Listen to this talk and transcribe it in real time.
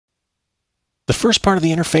The first part of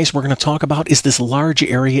the interface we're going to talk about is this large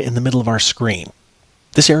area in the middle of our screen.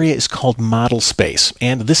 This area is called model space,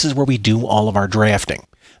 and this is where we do all of our drafting.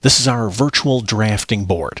 This is our virtual drafting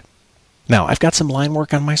board. Now, I've got some line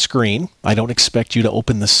work on my screen. I don't expect you to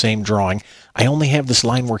open the same drawing. I only have this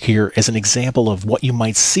line work here as an example of what you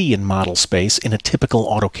might see in model space in a typical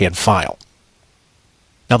AutoCAD file.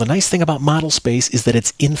 Now, the nice thing about model space is that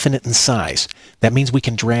it's infinite in size. That means we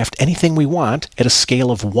can draft anything we want at a scale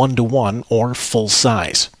of 1:1 or full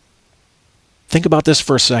size. Think about this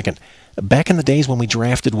for a second. Back in the days when we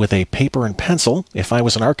drafted with a paper and pencil, if I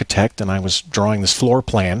was an architect and I was drawing this floor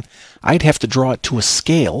plan, I'd have to draw it to a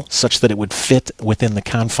scale such that it would fit within the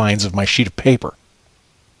confines of my sheet of paper.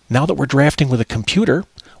 Now that we're drafting with a computer,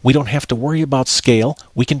 we don't have to worry about scale.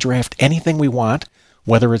 We can draft anything we want,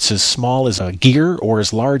 whether it's as small as a gear or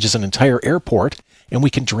as large as an entire airport, and we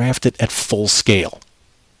can draft it at full scale.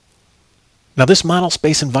 Now, this model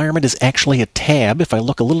space environment is actually a tab. If I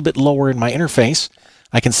look a little bit lower in my interface,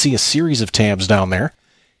 I can see a series of tabs down there.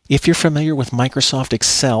 If you're familiar with Microsoft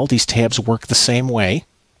Excel, these tabs work the same way.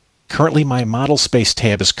 Currently, my Model Space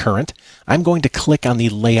tab is current. I'm going to click on the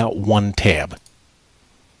Layout 1 tab.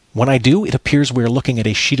 When I do, it appears we're looking at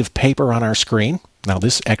a sheet of paper on our screen. Now,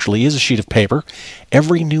 this actually is a sheet of paper.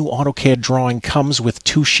 Every new AutoCAD drawing comes with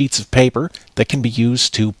 2 sheets of paper that can be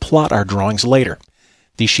used to plot our drawings later.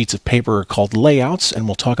 These sheets of paper are called layouts, and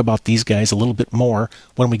we'll talk about these guys a little bit more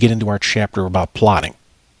when we get into our chapter about plotting.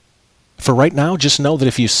 For right now, just know that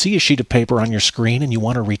if you see a sheet of paper on your screen and you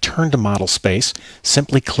want to return to Model Space,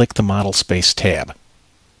 simply click the Model Space tab.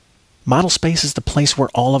 Model Space is the place where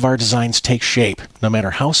all of our designs take shape, no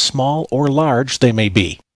matter how small or large they may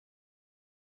be.